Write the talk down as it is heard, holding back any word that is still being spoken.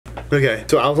Okay,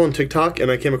 so I was on TikTok and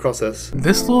I came across this.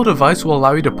 This little device will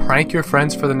allow you to prank your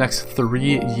friends for the next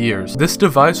 3 years. This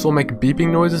device will make beeping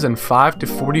noises in 5 to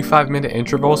 45-minute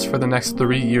intervals for the next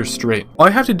 3 years straight. All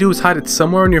you have to do is hide it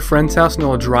somewhere in your friend's house and it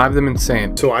will drive them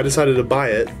insane. So I decided to buy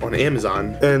it on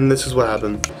Amazon, and this is what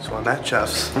happened. So I'm at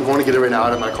Jeff's. I'm going to get it right now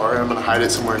out of my car, and I'm gonna hide it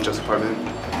somewhere in Jeff's apartment.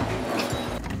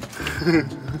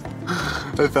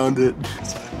 I found it.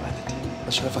 I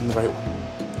should have found the right one.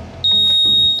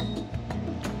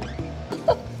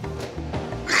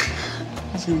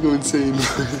 He's gonna go insane.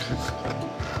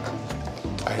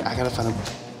 Alright, I gotta find him.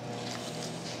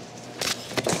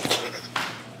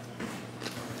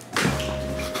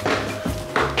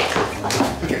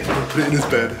 Okay, put it in his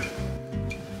bed.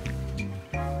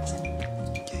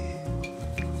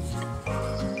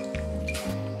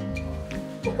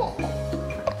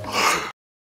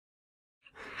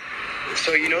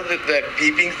 So you know that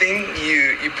beeping thing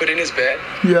you put in his bed?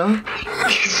 Yeah?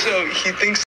 So he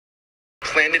thinks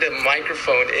planted a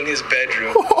microphone in his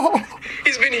bedroom.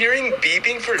 He's been hearing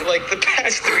beeping for like the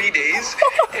past 3 days,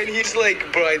 and he's like,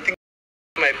 bro, I think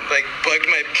bugged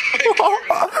my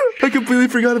I completely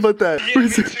forgot about that. Yeah, me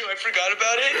too. I forgot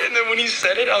about it, and then when he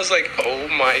said it, I was like, oh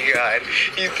my god,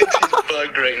 he thinks he's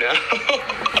bugged right now.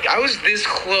 I was this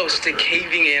close to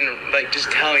caving in, like just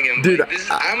telling him, dude, like,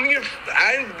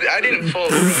 I didn't fall.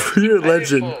 You're a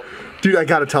legend. Dude, I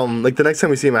gotta tell him. Like, the next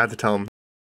time we see him, I have to tell him.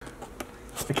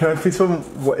 Can I please film?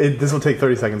 This will take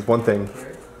 30 seconds. One thing.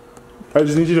 I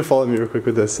just need you to follow me real quick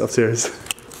with this upstairs.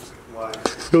 Why?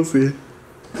 You'll see.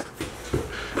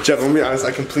 Jeff, I'm gonna be honest,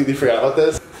 I completely forgot about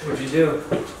this. What'd you do?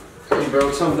 You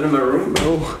broke something in my room?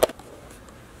 No.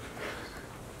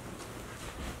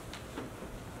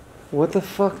 What the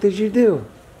fuck did you do?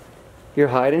 You're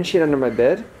hiding shit under my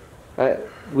bed?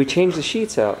 We changed the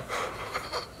sheets out.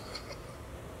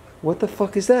 What the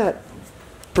fuck is that?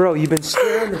 Bro, you've been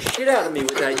scaring the shit out of me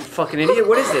with that, you fucking idiot.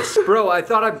 What is this? Bro, I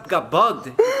thought I got bugged.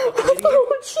 You fucking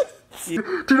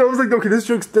idiot. Dude, I was like, okay, this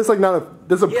a prank?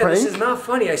 This is not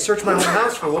funny. I searched my whole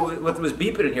house for what was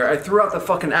beeping in here. I threw out the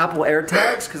fucking Apple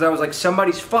AirTags because I was like,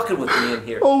 somebody's fucking with me in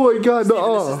here. Oh my god,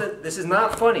 no. This is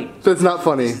not funny. That's not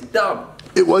funny. This is dumb.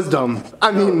 It was dumb.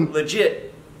 I mean...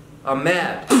 legit. I'm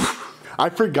mad. I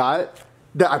forgot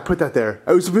that I put that there.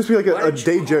 It was supposed to be like a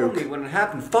day joke. Me when it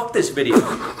happened? Fuck this video.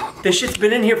 This shit's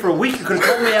been in here for a week. You could have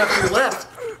told me after you left.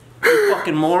 You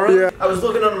fucking moron. Yeah. I was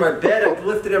looking under my bed. I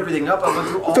lifted everything up. I went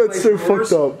through all That's so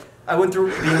fucked up. I went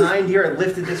through behind here. I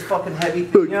lifted this fucking heavy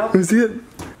thing out. You see it?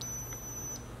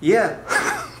 Yeah.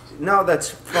 No, that's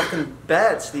fucking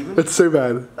bad, Steven. That's so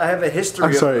bad. I have a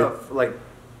history of like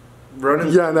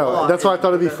running. Yeah, no. That's why I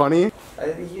thought it'd be funny.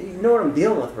 You know what I'm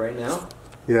dealing with right now.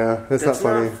 Yeah, that's not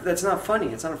funny. That's not funny.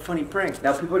 It's not a funny prank.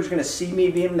 Now people are just gonna see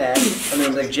me being mad. I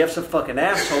mean, like Jeff's a fucking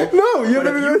asshole. No, you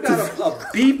haven't even got a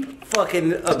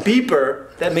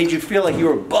beeper that made you feel like you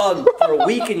were bugged for a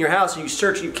week in your house, and you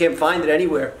search and you can't find it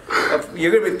anywhere.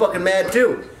 You're gonna be fucking mad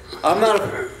too. I'm not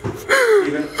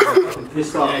even fucking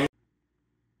pissed off.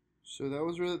 So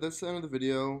that's the end of the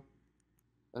video.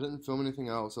 I didn't film anything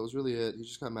else. That was really it. He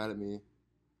just got mad at me,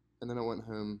 and then I went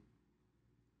home.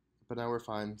 But now we're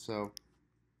fine. So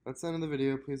that's the end of the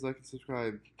video. Please like and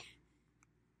subscribe.